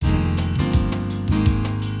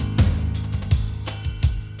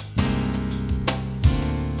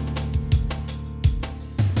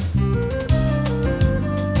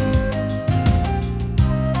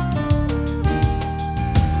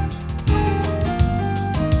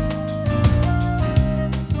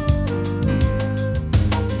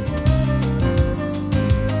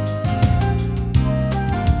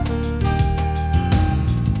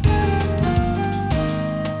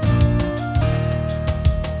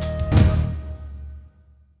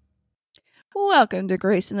Welcome to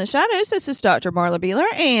Grace in the Shadows. This is Dr. Marla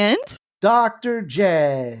Beeler and Dr.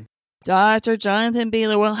 J. Dr. Jonathan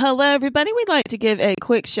Beeler. Well, hello, everybody. We'd like to give a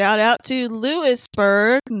quick shout out to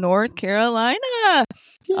Lewisburg, North Carolina.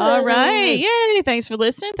 Yay. All right. Yay. Thanks for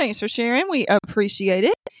listening. Thanks for sharing. We appreciate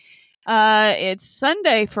it. It's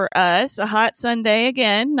Sunday for us, a hot Sunday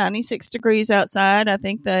again, 96 degrees outside. I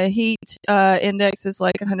think the heat index is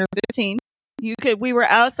like 115. We were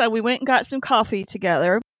outside. We went and got some coffee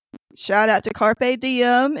together. Shout out to Carpe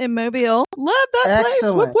Diem in Mobile. Love that place.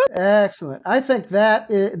 Whoop, whoop. Excellent. I think that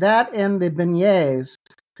and the beignets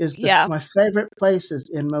is my favorite places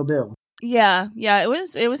in Mobile. Yeah, it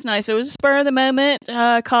was nice. It was a spur of the moment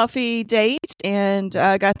coffee date, and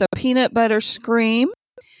got the peanut butter scream.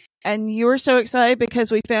 And you were so excited because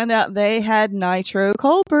we found out they had nitro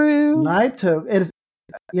cold brew. Nitro,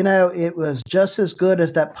 it was just as good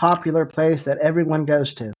as that popular place that everyone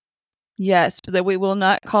goes to. Yes, that we will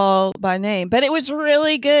not call by name, but it was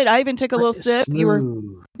really good. I even took a little sip. It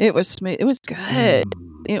was smooth. It was good.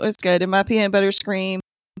 It was good. And my peanut butter scream.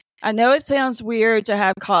 I know it sounds weird to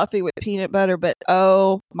have coffee with peanut butter, but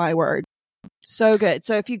oh my word, so good.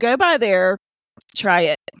 So if you go by there, try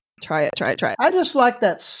it. Try it. I just like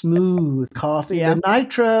that smooth coffee. Yeah. The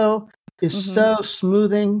nitro is so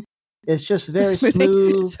smoothing. It's just very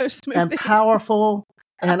smooth and powerful.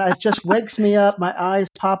 And it just wakes me up. My eyes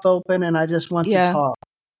pop open and I just want to talk.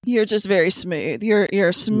 You're just very smooth. You're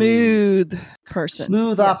a smooth person.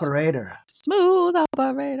 Smooth operator. Smooth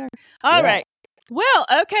operator. All right. Well,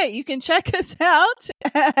 okay. You can check us out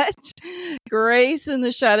at Grace in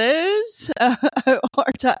the Shadows,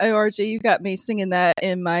 .org. You've got me singing that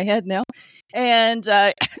in my head now. And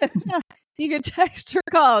you can text or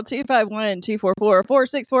call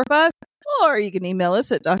 251-244-4645. Or you can email us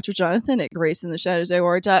at drjonathan at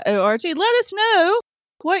graceintheshadows.org. Let us know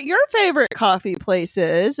what your favorite coffee place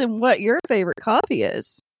is and what your favorite coffee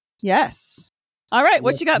is. Yes. All right.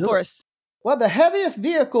 What you got for us? Well, the heaviest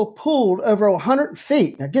vehicle pulled over 100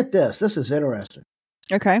 feet. Now get this. This is interesting.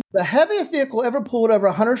 Okay. The heaviest vehicle ever pulled over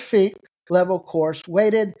 100 feet level course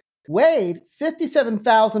weighed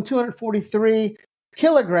 57,243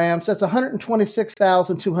 kilograms. That's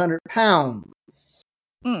 126,200 pounds.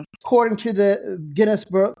 According to the Guinness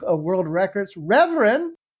Book of World Records,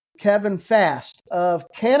 Reverend Kevin Fast of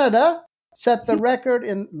Canada set the record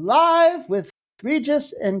in Live with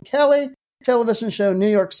Regis and Kelly television show New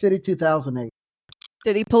York City 2008.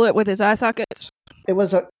 Did he pull it with his eye sockets? It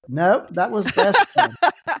was that was best.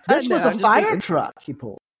 This was a fire truck he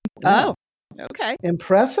pulled. Oh, okay.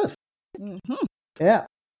 Impressive. Mm-hmm. Yeah.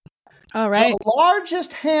 All right. The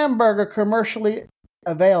largest hamburger commercially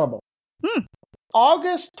available.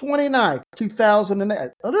 August 29th, 2008.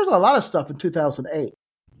 Oh, there's a lot of stuff in 2008.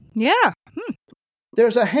 Yeah.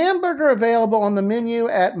 There's a hamburger available on the menu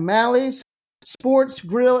at Mally's Sports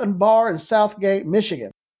Grill and Bar in Southgate,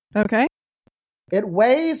 Michigan. Okay. It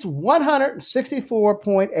weighs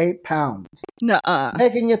 164.8 pounds. Nuh-uh.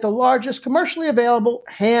 Making it the largest commercially available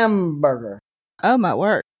hamburger. Oh, my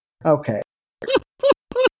word. Okay.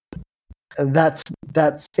 That's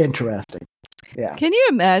interesting. Yeah. Can you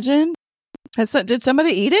imagine? Did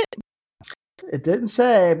somebody eat it? It didn't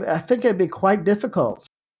say, but I think it'd be quite difficult.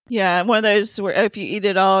 Yeah, one of those where if you eat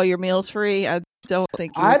it all, your meal's free. I don't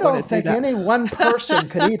think any one person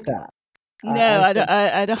could eat that. No,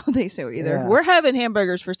 I don't think so either. Yeah. We're having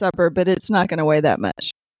hamburgers for supper, but it's not going to weigh that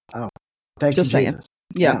much. Oh, thank you, saying. Jesus.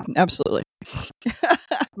 Yeah, absolutely.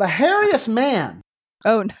 The hairiest man.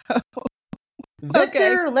 Oh, no.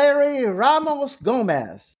 Victor Larry Ramos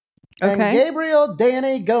Gomez and Gabriel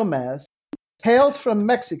Danny Gomez hails from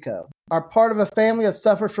Mexico, are part of a family that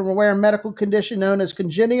suffers from a rare medical condition known as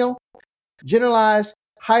congenital generalized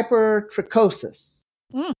hypertrichosis.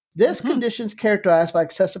 This condition is characterized by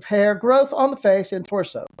excessive hair growth on the face and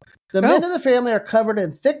torso. The men in the family are covered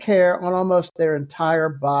in thick hair on almost their entire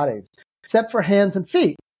bodies, except for hands and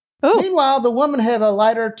feet. Meanwhile, the women have a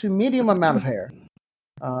lighter to medium amount of hair.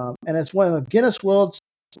 And it's one of the Guinness World's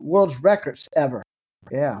records ever.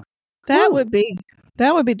 Yeah. That would be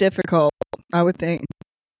difficult, I would think.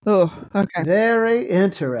 Oh, okay. Very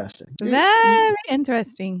interesting. Very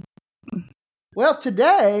interesting. Well,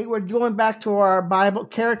 today we're going back to our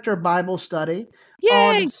character Bible study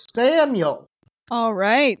on Samuel. All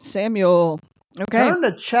right, Samuel. Okay. Turn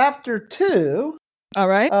to chapter 2. All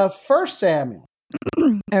right. Of 1 Samuel.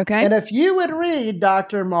 Okay. And if you would read,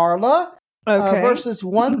 Dr. Marla, verses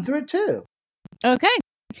 1 through 2. Okay.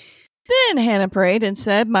 Then Hannah prayed and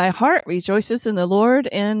said, My heart rejoices in the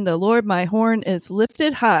Lord my horn is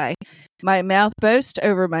lifted high. My mouth boasts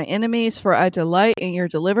over my enemies, for I delight in your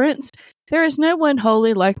deliverance. There is no one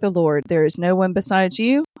holy like the Lord. There is no one besides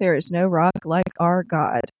you. There is no rock like our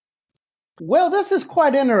God. Well, this is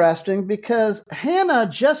quite interesting because Hannah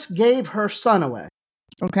just gave her son away.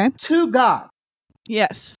 Okay. To God.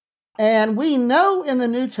 Yes. And we know in the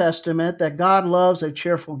New Testament that God loves a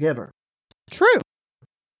cheerful giver. True.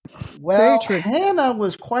 Well, very true. Hannah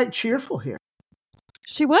was quite cheerful here.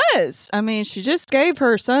 She was. I mean, she just gave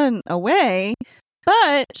her son away,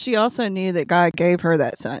 but she also knew that God gave her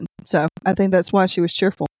that son. So I think that's why she was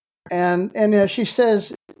cheerful. And she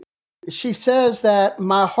says that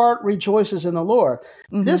my heart rejoices in the Lord.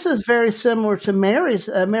 Mm-hmm. This is very similar to Mary's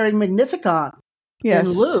Mary Magnificat in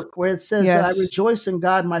Luke, where it says that I rejoice in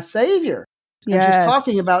God, my Savior. And she's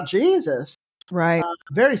talking about Jesus. Right.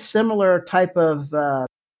 Very similar type of the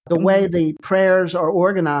way the prayers are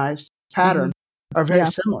organized, pattern, are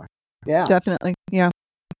very similar. Yeah. Definitely. Yeah.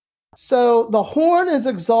 So the horn is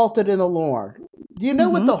exalted in the Lord. Do you know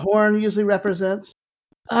what the horn usually represents?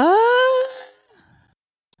 I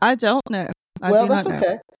don't know. That's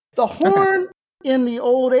okay. The horn in the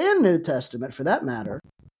Old and New Testament, for that matter,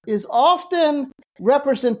 is often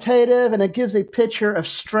representative, and it gives a picture of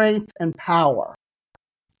strength and power.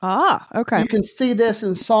 Ah, okay. You can see this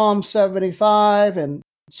in Psalm 75 and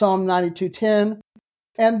Psalm 92:10.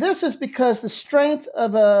 And this is because the strength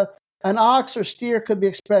of an ox or steer could be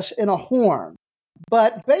expressed in a horn.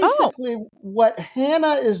 But basically, what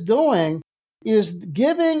Hannah is doing is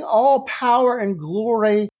giving all power and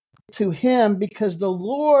glory to him because the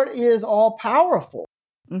Lord is all powerful.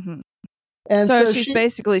 Mm-hmm. And so she's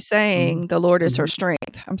basically saying the Lord is her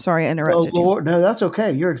strength. I'm sorry I interrupted you. No, that's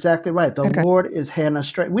okay. You're exactly right. The Lord is Hannah's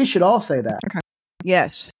strength. We should all say that. Okay.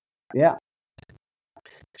 Yes. Yeah.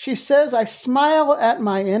 She says, I smile at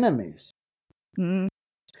my enemies. Mm.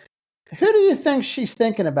 Who do you think she's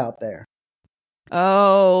thinking about there?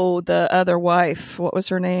 Oh, the other wife. What was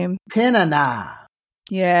her name? Peninnah.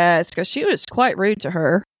 Yes, because she was quite rude to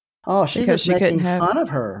her. Oh, she was making fun of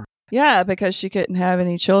her. Yeah, because she couldn't have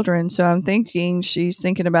any children. So I'm thinking she's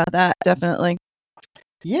thinking about that, definitely.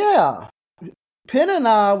 Yeah.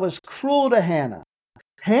 Peninnah was cruel to Hannah.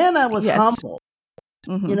 Hannah was humble.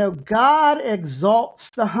 Mm-hmm. You know, God exalts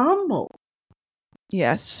the humble.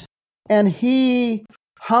 Yes. And he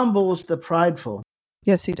humbles the prideful.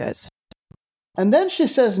 Yes, he does. And then she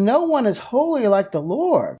says, no one is holy like the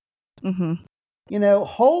Lord. Mm-hmm. You know,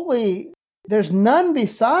 holy, there's none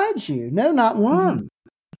besides you. No, not one. Mm-hmm.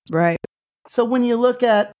 Right. So when you look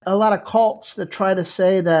at a lot of cults that try to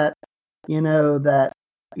say that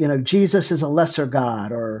Jesus is a lesser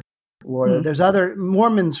God, or there's other,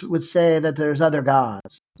 Mormons would say that there's other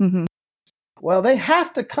gods. Mm-hmm. Well, they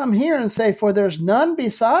have to come here and say, for there's none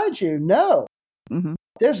besides you. No,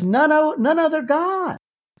 there's none other God.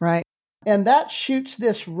 Right. And that shoots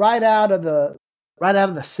this right out of the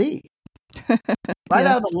sea, right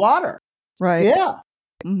out of the water. Right. Yeah.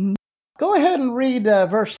 Mm-hmm. Go ahead and read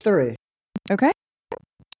verse 3. Okay.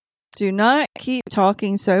 Do not keep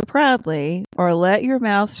talking so proudly, or let your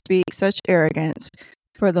mouth speak such arrogance,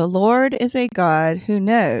 for the Lord is a God who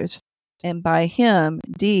knows, and by him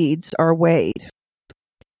deeds are weighed.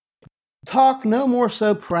 Talk no more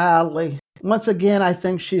so proudly. Once again, I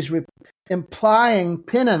think she's implying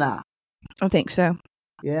Peninnah. I think so.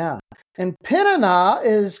 Yeah. And Peninnah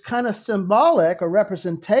is kind of symbolic or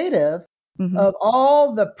representative of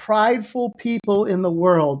all the prideful people in the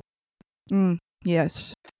world.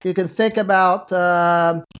 Yes. You can think about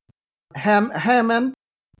Haman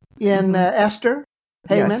in Esther.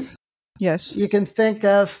 Haman. Yes. You can think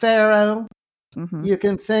of Pharaoh. You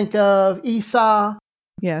can think of Esau.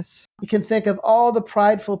 Yes. You can think of all the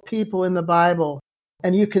prideful people in the Bible,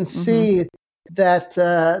 and you can see that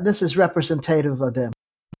this is representative of them.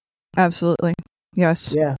 Absolutely.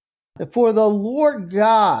 Yes. Yeah. For the Lord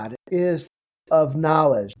God is of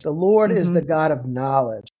knowledge. The Lord is the God of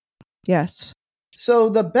knowledge. Yes. So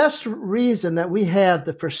the best reason that we have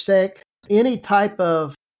to forsake any type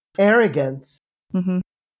of arrogance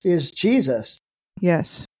is Jesus.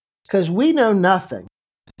 Yes. Because we know nothing.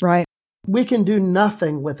 Right. We can do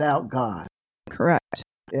nothing without God. Correct.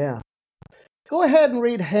 Yeah. Go ahead and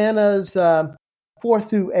read Hannah's 4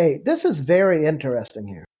 through 8. This is very interesting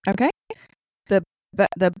here. Okay.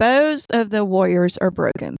 The bows of the warriors are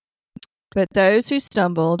broken, but those who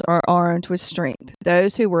stumbled are armed with strength.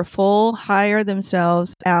 Those who were full hire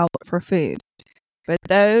themselves out for food, but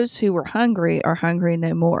those who were hungry are hungry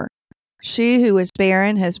no more. She who was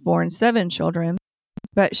barren has borne 7 children,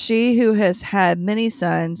 but she who has had many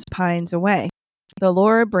sons pines away. The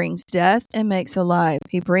Lord brings death and makes alive.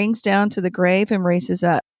 He brings down to the grave and raises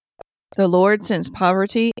up. The Lord sends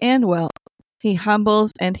poverty and wealth. He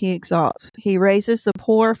humbles and he exalts. He raises the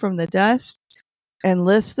poor from the dust and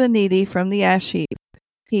lifts the needy from the ash heap.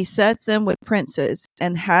 He sets them with princes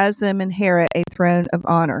and has them inherit a throne of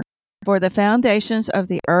honor. For the foundations of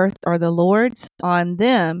the earth are the Lord's. On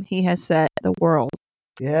them he has set the world.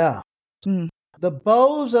 Yeah. The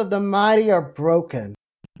bows of the mighty are broken.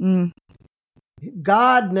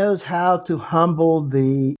 God knows how to humble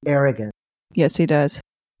the arrogant. Yes, he does.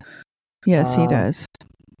 Yes, he does.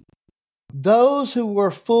 Those who were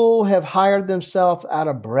full have hired themselves out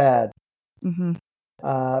of bread.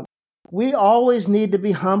 We always need to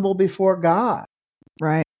be humble before God.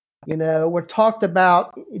 Right. You know,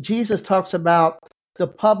 Jesus talks about the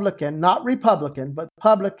publican, not Republican, but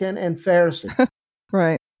publican and Pharisee.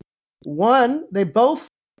 Right. They both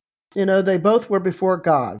were before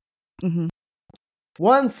God.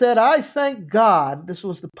 One said, I thank God, this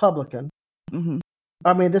was the publican.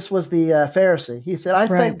 This was the Pharisee. He said, I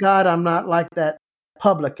thank God I'm not like that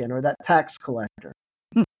publican or that tax collector.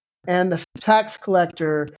 And the tax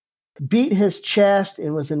collector beat his chest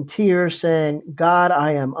and was in tears saying, God,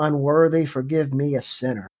 I am unworthy. Forgive me, a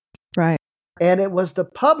sinner. Right. And it was the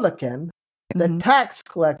publican, the tax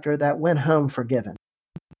collector, that went home forgiven.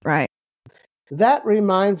 Right. That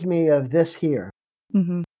reminds me of this here.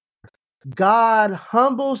 God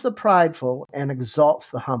humbles the prideful and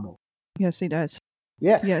exalts the humble. Yes, he does.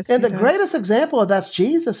 Yeah. Yes, and the greatest example of that's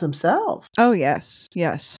Jesus himself. Oh, yes.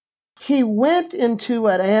 Yes. He went into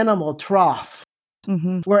an animal trough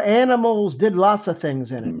where animals did lots of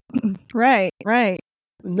things in it. Right. Right.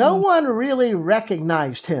 No one really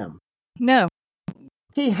recognized him. No.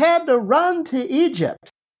 He had to run to Egypt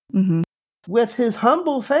with his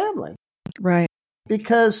humble family. Right.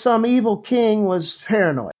 Because some evil king was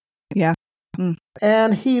paranoid. Yeah.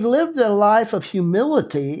 And he lived a life of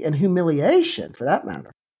humility and humiliation, for that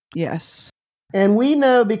matter. Yes. And we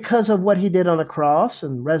know because of what he did on the cross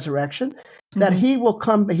and resurrection, that he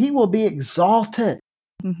will be exalted.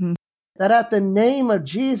 That at the name of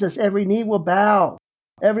Jesus, every knee will bow,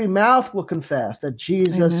 every mouth will confess that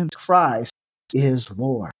Jesus Christ is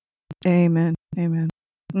Lord. Amen. Amen.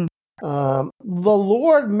 The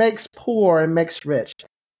Lord makes poor and makes rich.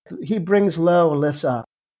 He brings low and lifts up.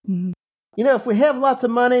 You know, if we have lots of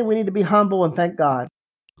money, we need to be humble and thank God.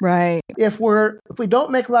 Right. If we don't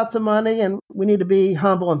make lots of money, and we need to be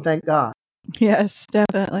humble and thank God. Yes,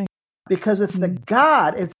 definitely. Because it's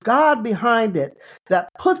it's God behind it that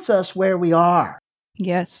puts us where we are.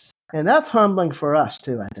 Yes. And that's humbling for us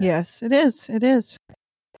too, I think. Yes, it is. It is.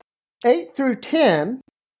 8 through 10.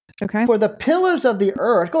 Okay. For the pillars of the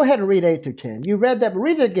earth. Go ahead and read 8 through 10. You read that, but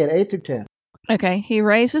read it again, 8 through 10. Okay. He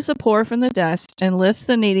raises the poor from the dust and lifts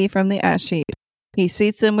the needy from the ash heap. He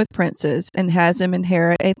seats them with princes and has them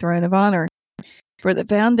inherit a throne of honor. For the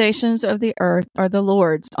foundations of the earth are the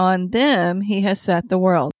Lord's. On them he has set the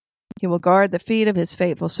world. He will guard the feet of his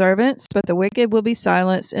faithful servants, but the wicked will be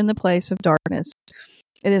silenced in the place of darkness.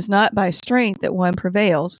 It is not by strength that one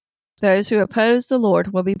prevails. Those who oppose the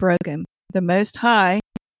Lord will be broken. The Most High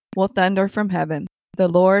will thunder from heaven. The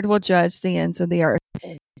Lord will judge the ends of the earth.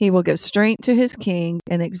 He will give strength to his king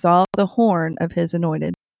and exalt the horn of his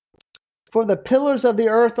anointed. For the pillars of the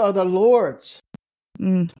earth are the Lord's.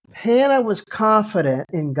 Hannah was confident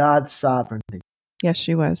in God's sovereignty. Yes,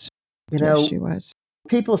 she was. Yes, she was.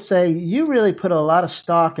 People say, you really put a lot of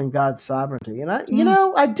stock in God's sovereignty. And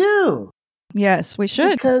I do. Yes, we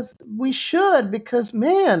should. Because,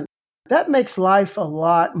 man, that makes life a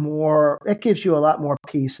lot more, it gives you a lot more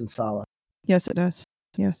peace and solace. Yes, it does.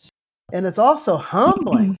 Yes. And it's also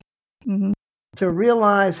humbling to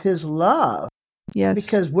realize his love. Yes.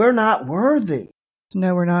 Because we're not worthy.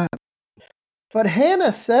 No, we're not. But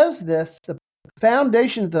Hannah says this, the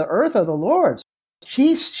foundations of the earth are the Lord's.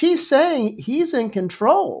 She's saying he's in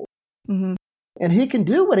control. And he can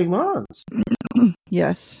do what he wants.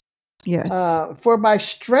 Yes. Yes. For by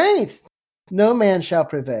strength no man shall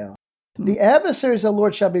prevail. The adversaries of the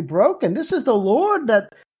Lord shall be broken. This is the Lord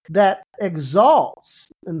that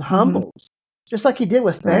exalts and humbles, just like he did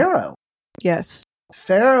with Pharaoh. Yes.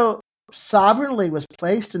 Pharaoh sovereignly was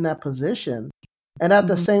placed in that position, and at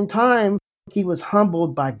the same time, he was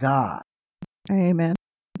humbled by God. Amen.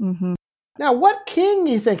 Now, what king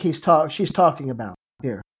do you think she's talking about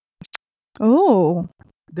here? Oh.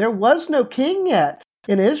 There was no king yet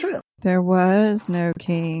in Israel. There was no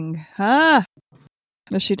king.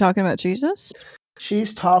 Was she talking about Jesus?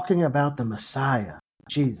 She's talking about the Messiah,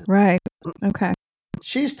 Jesus. Right. Okay.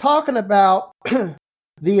 She's talking about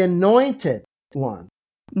the anointed one,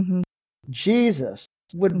 Jesus,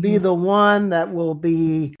 would be the one that will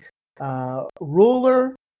be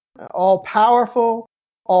ruler, all powerful,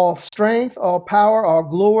 all strength, all power, all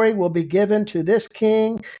glory will be given to this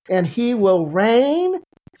king, and he will reign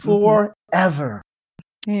forever.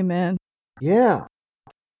 Amen. Yeah.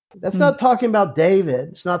 That's not talking about David.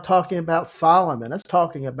 It's not talking about Solomon. It's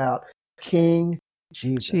talking about King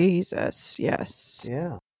Jesus. Jesus, yes.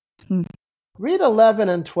 Yeah. Read 11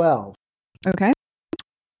 and 12. Okay.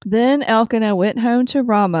 Then Elkanah went home to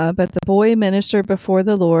Ramah, but the boy ministered before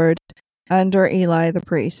the Lord under Eli the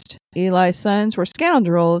priest. Eli's sons were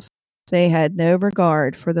scoundrels. They had no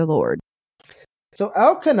regard for the Lord. So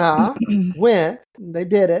Elkanah went. They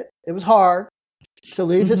did it. It was hard to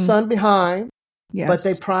leave his son behind. Yes. But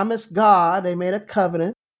they promised God. They made a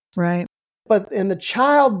covenant. Right. And the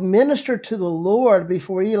child ministered to the Lord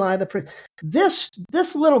before Eli the priest.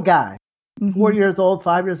 This little guy, 4 years old,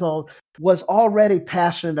 5 years old, was already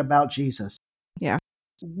passionate about Jesus. Yeah.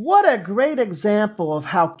 What a great example of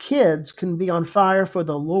how kids can be on fire for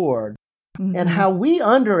the Lord and how we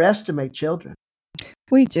underestimate children.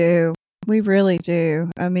 We do. We really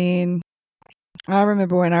do. I mean, I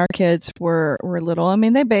remember when our kids were little, I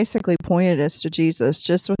mean, they basically pointed us to Jesus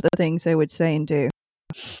just with the things they would say and do.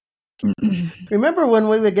 Remember when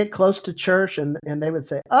we would get close to church and they would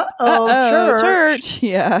say, uh-oh, church.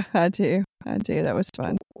 Yeah, I do. That was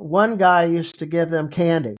fun. One guy used to give them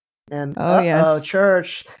candy. And yes.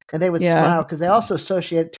 church, and they would smile because they also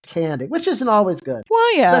associate it to candy, which isn't always good.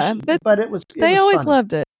 Well, yeah, but it was. They was always funny.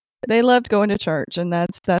 loved it. They loved going to church, and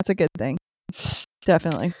that's a good thing,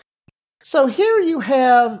 definitely. So here you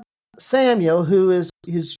have Samuel, who is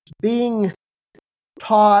being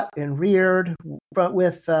taught and reared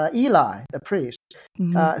with Eli, the priest.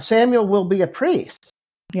 Samuel will be a priest.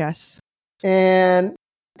 Yes, and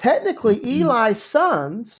technically, Eli's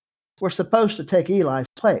sons were supposed to take Eli's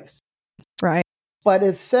place. Right. But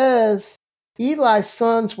it says Eli's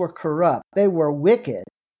sons were corrupt. They were wicked.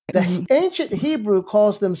 The ancient Hebrew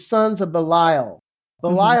calls them sons of Belial.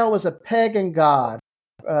 Belial was a pagan god,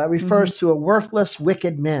 refers to a worthless,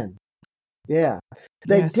 wicked men. Yeah.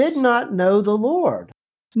 They did not know the Lord.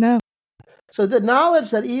 No. So the knowledge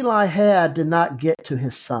that Eli had did not get to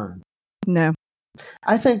his son. No.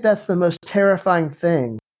 I think that's the most terrifying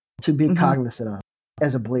thing to be cognizant of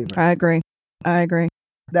as a believer. I agree.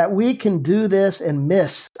 That we can do this and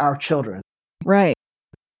miss our children. Right.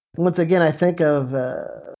 Once again, I think of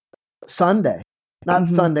Sunday. Not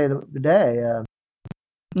Sunday the day,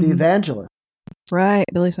 the evangelist. Right,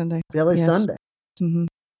 Billy Sunday. Sunday.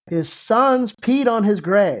 His sons peed on his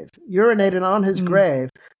grave, urinated on his grave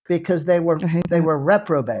because they were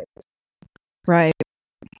reprobates. Right.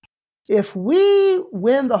 If we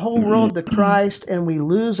win the whole world to Christ and we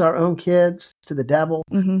lose our own kids to the devil,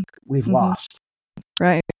 we've lost.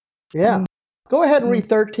 Right. Yeah. Go ahead and read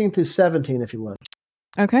 13 through 17 if you would.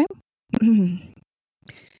 Okay.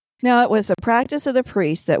 Now it was a practice of the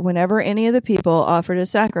priest that whenever any of the people offered a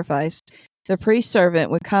sacrifice, the priest's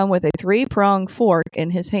servant would come with a 3-pronged fork in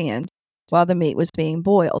his hand while the meat was being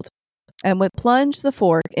boiled, and would plunge the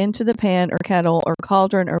fork into the pan or kettle or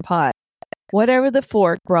cauldron or pot. Whatever the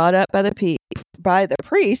fork brought up by the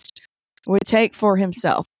priest would take for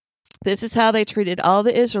himself. This is how they treated all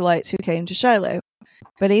the Israelites who came to Shiloh.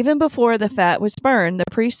 But even before the fat was burned,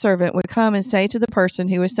 the priest's servant would come and say to the person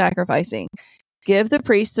who was sacrificing, "Give the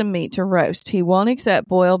priest some meat to roast. He won't accept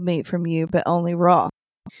boiled meat from you, but only raw."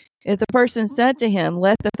 If the person said to him,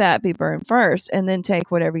 "Let the fat be burned first, and then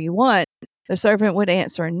take whatever you want," the servant would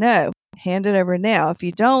answer, "No, hand it over now. If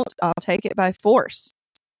you don't, I'll take it by force."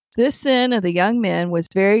 This sin of the young men was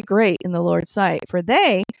very great in the Lord's sight, for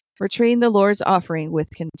they were treating the Lord's offering with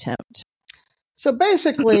contempt. So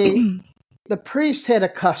basically, the priest had a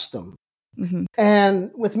custom.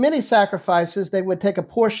 And with many sacrifices, they would take a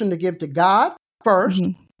portion to give to God first.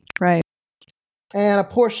 Right. And a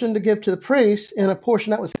portion to give to the priest, and a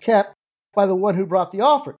portion that was kept by the one who brought the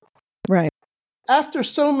offering. Right. After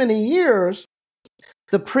so many years,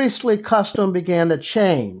 the priestly custom began to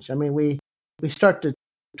change. I mean, we start to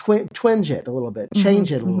twinge it a little bit,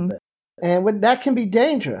 change it a little bit. And that can be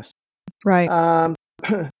dangerous. Right.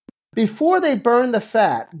 Before they burned the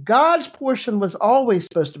fat, God's portion was always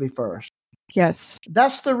supposed to be first. Yes.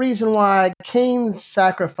 That's the reason why Cain's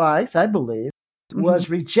sacrifice, I believe, was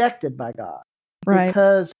rejected by God. Right.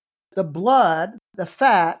 Because the blood, the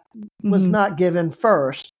fat, was not given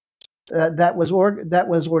first. That was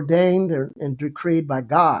ordained and decreed by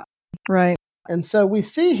God. Right. And so we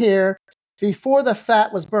see here, before the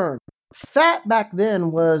fat was burned, fat back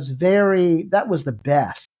then was that was the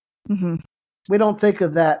best. We don't think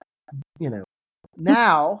of that,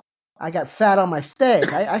 now I got fat on my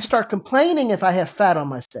steak. I start complaining if I have fat on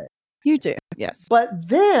my steak. You do, yes. But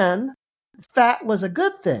then fat was a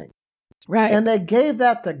good thing. Right. And they gave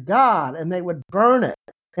that to God, and they would burn it,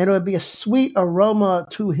 and it would be a sweet aroma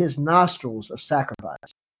to his nostrils of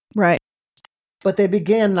sacrifice. Right. But they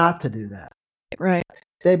began not to do that. Right.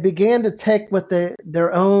 They began to take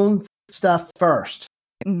their own stuff first.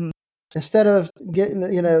 Mm-hmm. Instead of getting,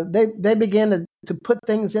 they began to put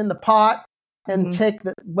things in the pot and take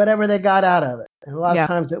whatever they got out of it. And a lot of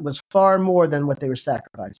times it was far more than what they were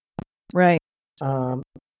sacrificing. Right. And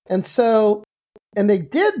they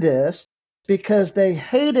did this because they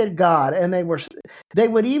hated God, and they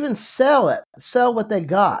would even sell what they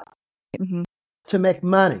got to make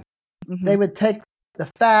money. Mm-hmm. They would take the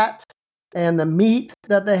fat and the meat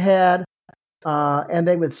that they had, and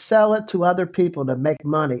they would sell it to other people to make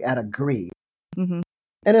money out of greed. Mm-hmm.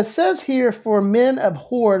 And it says here, for men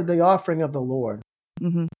abhorred the offering of the Lord.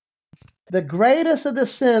 Mm-hmm. The greatest of the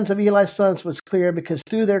sins of Eli's sons was clear because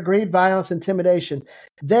through their greed, violence, intimidation,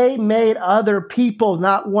 they made other people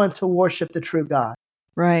not want to worship the true God.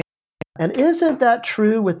 Right. And isn't that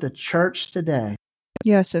true with the church today?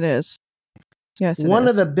 Yes, it is. Yes, it is. One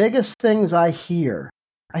of the biggest things I hear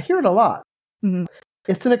it a lot. Mm-hmm.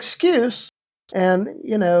 It's an excuse. And,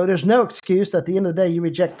 there's no excuse. At the end of the day, you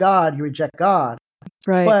reject God.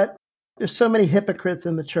 Right. But there's so many hypocrites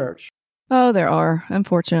in the church. Oh, there are,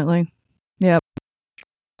 unfortunately. Yep.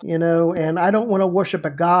 And I don't want to worship a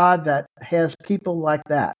God that has people like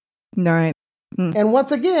that. All right. Mm. And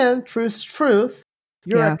once again, truth's truth.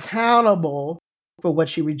 You're accountable for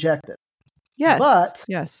what you rejected. Yes. But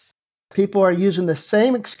people are using the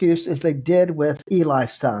same excuse as they did with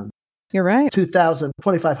Eli's son. You're right.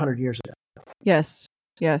 2,500 years ago. Yes.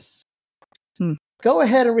 Yes. Hmm. Go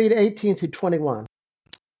ahead and read 18 through 21.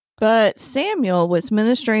 But Samuel was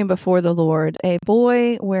ministering before the Lord, a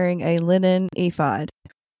boy wearing a linen ephod.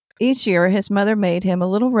 Each year his mother made him a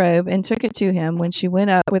little robe and took it to him when she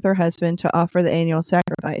went up with her husband to offer the annual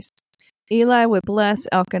sacrifice. Eli would bless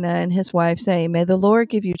Elkanah and his wife, saying, "May the Lord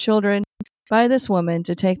give you children by this woman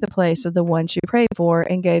to take the place of the one she prayed for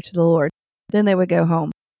and gave to the Lord." Then they would go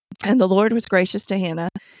home. And the Lord was gracious to Hannah.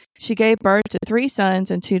 She gave birth to 3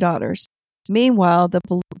 sons and 2 daughters. Meanwhile,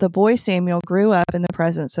 the boy Samuel grew up in the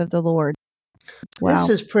presence of the Lord. Wow.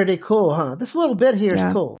 This is pretty cool, huh? This little bit here is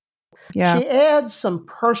cool. Yeah. She adds some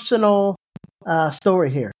personal story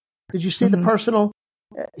here. Did you see the personal?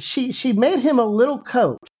 She made him a little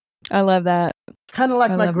coat. I love that. Kind of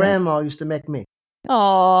like my grandma used to make me.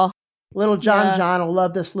 Aw. Little John will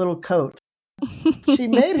love this little coat. She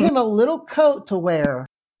made him a little coat to wear,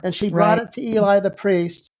 and she brought it to Eli the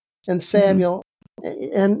priest and Samuel.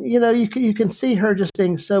 And, you can see her just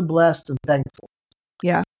being so blessed and thankful.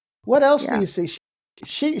 Yeah. What else do you see?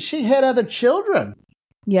 She had other children.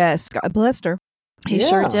 Yes. God blessed her. He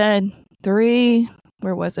sure did. 3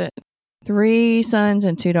 sons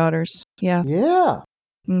and 2 daughters. Yeah. Yeah.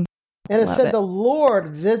 Mm. And it said the Lord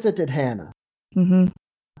visited Hannah. Mm-hmm.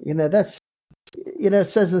 It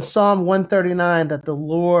says in Psalm 139 that the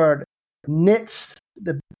Lord knits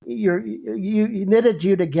you knitted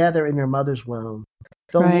you together in your mother's womb.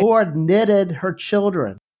 The Lord knitted her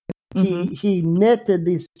children. Mm-hmm. He knitted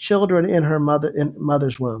these children in her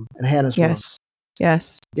mother's womb, in Hannah's womb.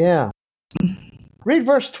 Yes. Yeah. Read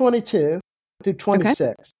verse 22 through 26.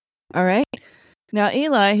 Okay. All right. Now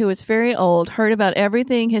Eli, who was very old, heard about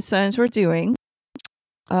everything his sons were doing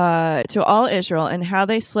to all Israel and how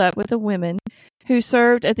they slept with the women who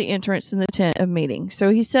served at the entrance in the tent of meeting. So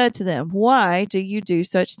he said to them, "Why do you do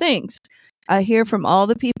such things? I hear from all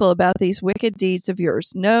the people about these wicked deeds of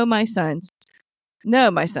yours. No, my sons,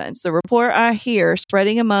 the report I hear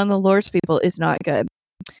spreading among the Lord's people is not good.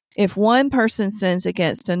 If one person sins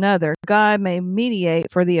against another, God may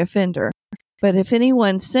mediate for the offender. But if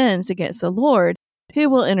anyone sins against the Lord, who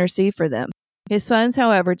will intercede for them? His sons,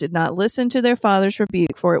 however, did not listen to their father's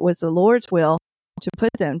rebuke, for it was the Lord's will to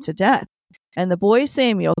put them to death. And the boy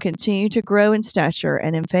Samuel continued to grow in stature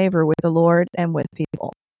and in favor with the Lord and with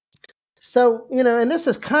people." So, and this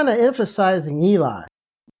is kind of emphasizing Eli.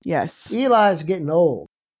 Yes. Eli's getting old.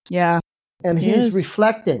 Yeah. And he's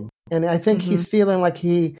reflecting. And I think he's feeling like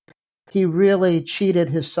he really cheated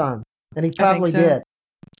his son. And he probably did.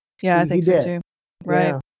 Yeah, I think so too.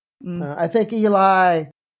 Right. Yeah. I think Eli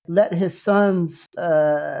let his sons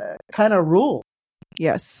kind of rule.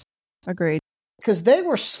 Yes. Agreed. Because they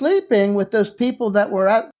were sleeping with those people that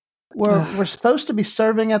were supposed to be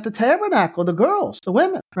serving at the tabernacle, the girls, the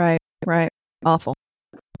women. Right. Awful.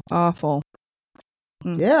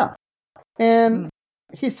 Mm. Yeah. And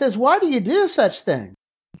he says, "Why do you do such thing?"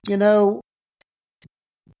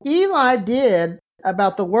 Eli did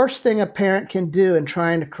about the worst thing a parent can do in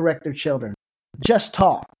trying to correct their children. Just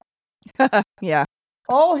talk. Yeah.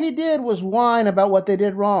 All he did was whine about what they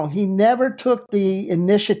did wrong. He never took the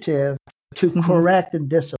initiative to correct and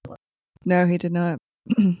discipline. No, he did not.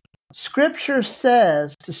 Scripture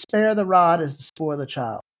says to spare the rod is to spoil the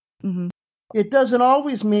child. Mm-hmm. It doesn't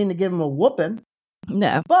always mean to give him a whooping.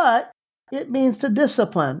 No. But it means to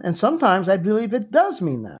discipline. And sometimes I believe it does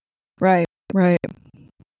mean that. Right.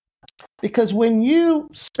 Because when you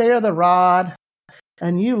spare the rod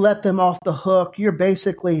and you let them off the hook, you're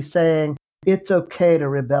basically saying it's okay to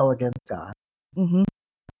rebel against God. Mm-hmm.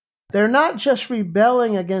 They're not just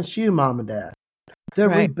rebelling against you, Mom and Dad. They're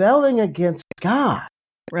rebelling against God.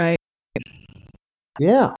 Right.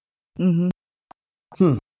 Yeah.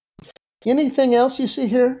 Mm-hmm. Anything else you see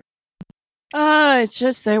here? It's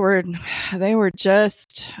just they were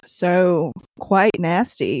just so quite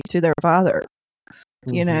nasty to their father.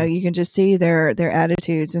 Mm-hmm. You know, you can just see their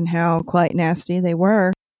attitudes and how quite nasty they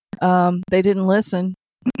were. They didn't listen.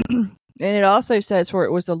 And it also says, for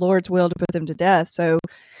it was the Lord's will to put them to death. So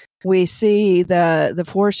we see the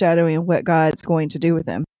foreshadowing of what God's going to do with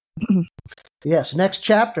them. Yes, next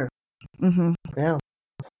chapter. Mm-hmm. Yeah.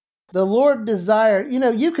 The Lord desired,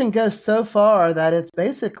 you can go so far that it's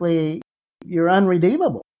basically you're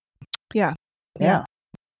unredeemable. Yeah.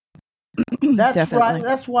 That's definitely right.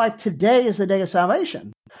 That's why today is the day of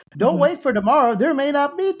salvation. Don't wait for tomorrow. There may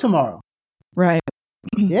not be tomorrow. Right.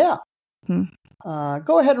 Yeah.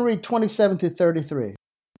 Go ahead and read 27 through 33.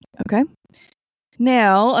 Okay.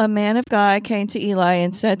 Now a man of God came to Eli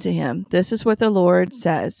and said to him, "This is what the Lord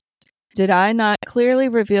says. Did I not clearly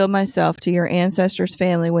reveal myself to your ancestors'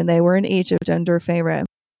 family when they were in Egypt under Pharaoh?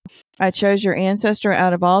 I chose your ancestor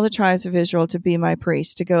out of all the tribes of Israel to be my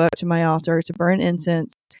priest, to go up to my altar, to burn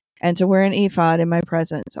incense, and to wear an ephod in my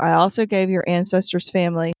presence. I also gave your ancestors'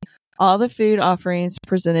 family all the food offerings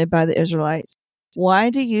presented by the Israelites. Why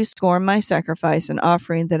do you scorn my sacrifice and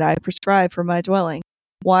offering that I prescribe for my dwelling?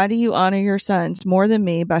 Why do you honor your sons more than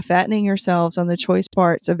me by fattening yourselves on the choice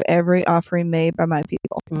parts of every offering made by my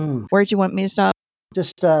people?" Where'd you want me to stop?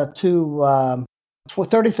 Just to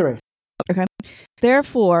 33. Okay.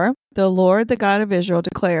 Therefore, the Lord, the God of Israel,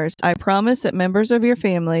 declares, I promise that members of your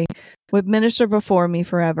family would minister before me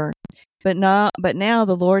forever. But now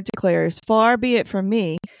the Lord declares, far be it from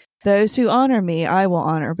me. Those who honor me I will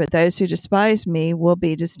honor, but those who despise me will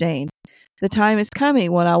be disdained. The time is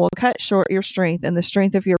coming when I will cut short your strength and the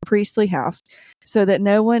strength of your priestly house, so that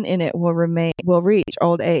no one in it will reach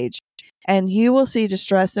old age. And you will see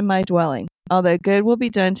distress in my dwelling. Although good will be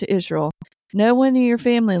done to Israel, no one in your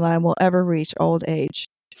family line will ever reach old age.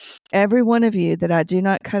 Every one of you that I do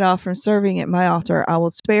not cut off from serving at my altar, I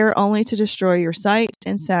will spare only to destroy your sight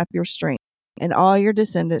and sap your strength, and all your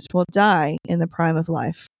descendants will die in the prime of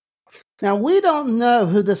life. Now, we don't know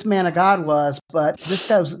who this man of God was, but this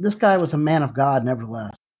guy was a man of God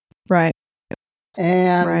nevertheless. Right.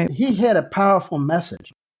 And he had a powerful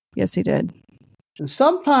message. Yes, he did. And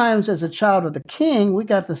sometimes as a child of the king, we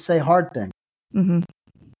got to say hard things. Mm-hmm.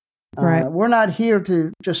 Right. We're not here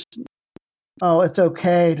to just, it's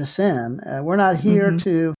okay to sin. We're not here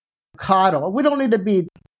to coddle. We don't need to be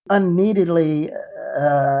unneededly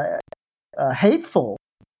hateful.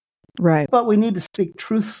 Right. But we need to speak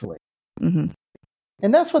truthfully. Mm-hmm.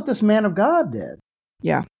 And that's what this man of God did.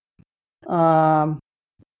 Yeah. Man,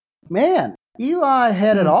 Eli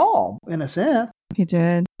had it all, in a sense. He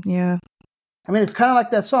did, yeah. I mean, it's kind of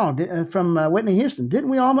like that song from Whitney Houston.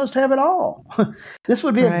 Didn't we almost have it all? This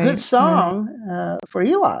would be a good song for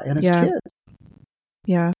Eli and his kids.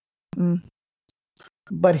 Yeah. Mm.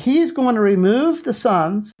 But he's going to remove the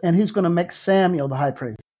sons, and he's going to make Samuel the high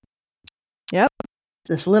priest. Yep.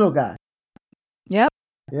 This little guy. Yep.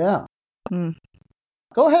 Yeah. Mm.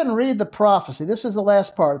 Go ahead and read the prophecy. This is the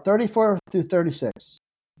last part, 34 through 36.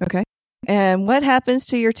 Okay. And what happens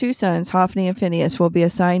to your two sons, Hophni and Phinehas, will be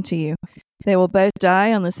assigned to you. They will both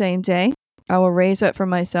die on the same day. I will raise up for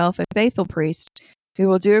myself a faithful priest who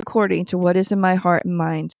will do according to what is in my heart and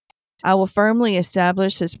mind. I will firmly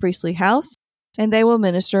establish his priestly house, and they will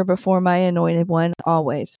minister before my anointed one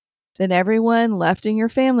always. Then everyone left in your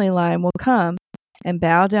family line will come and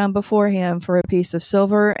bow down before him for a piece of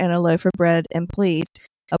silver and a loaf of bread and plead,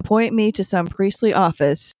 appoint me to some priestly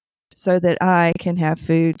office so that I can have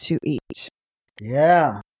food to eat.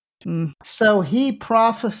 Yeah. So he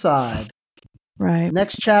prophesied. Right.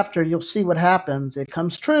 Next chapter, you'll see what happens. It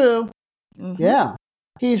comes true. Mm-hmm. Yeah.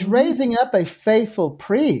 He's raising up a faithful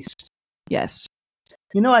priest. Yes.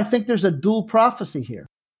 I think there's a dual prophecy here.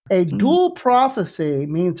 A dual prophecy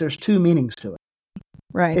means there's two meanings to it.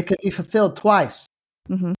 Right. It can be fulfilled twice.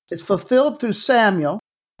 Mm-hmm. It's fulfilled through Samuel,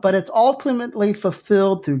 but it's ultimately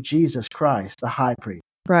fulfilled through Jesus Christ, the high priest.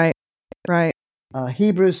 Right.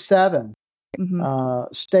 Hebrews 7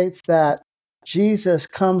 states that Jesus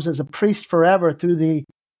comes as a priest forever through the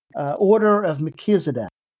order of Melchizedek.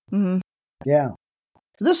 Mm-hmm. Yeah.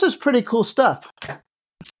 This is pretty cool stuff.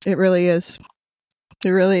 It really is. It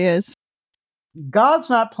really is. God's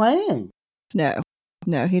not playing.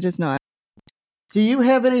 No, he does not. Do you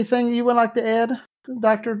have anything you would like to add,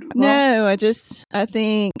 Dr.? No, I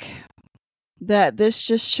think that this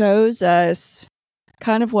just shows us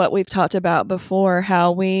kind of what we've talked about before,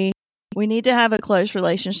 how we need to have a close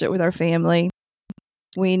relationship with our family.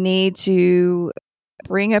 We need to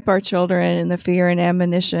bring up our children in the fear and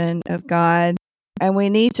admonition of God, and we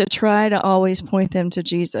need to try to always point them to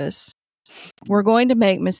Jesus. We're going to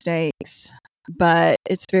make mistakes, but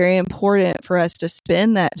it's very important for us to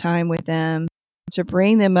spend that time with them, to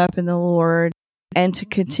bring them up in the Lord, and to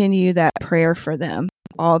continue that prayer for them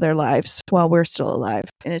all their lives while we're still alive.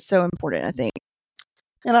 And it's so important, I think.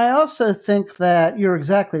 And I also think that you're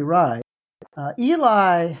exactly right.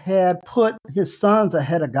 Eli had put his sons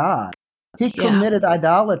ahead of God. He committed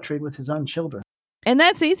idolatry with his own children. And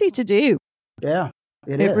that's easy to do. Yeah,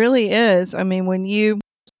 it really is. I mean, when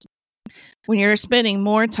you're spending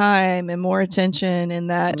more time and more attention in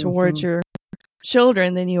that towards your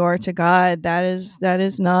children than you are to God, that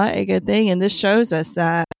is not a good thing. And this shows us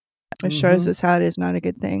that. It shows us how it is not a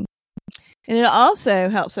good thing. And it also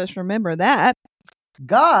helps us remember that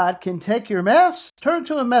God can take your mess, turn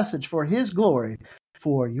to a message for his glory,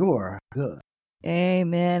 for your good.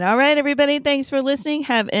 Amen. All right, everybody. Thanks for listening.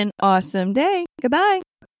 Have an awesome day. Goodbye.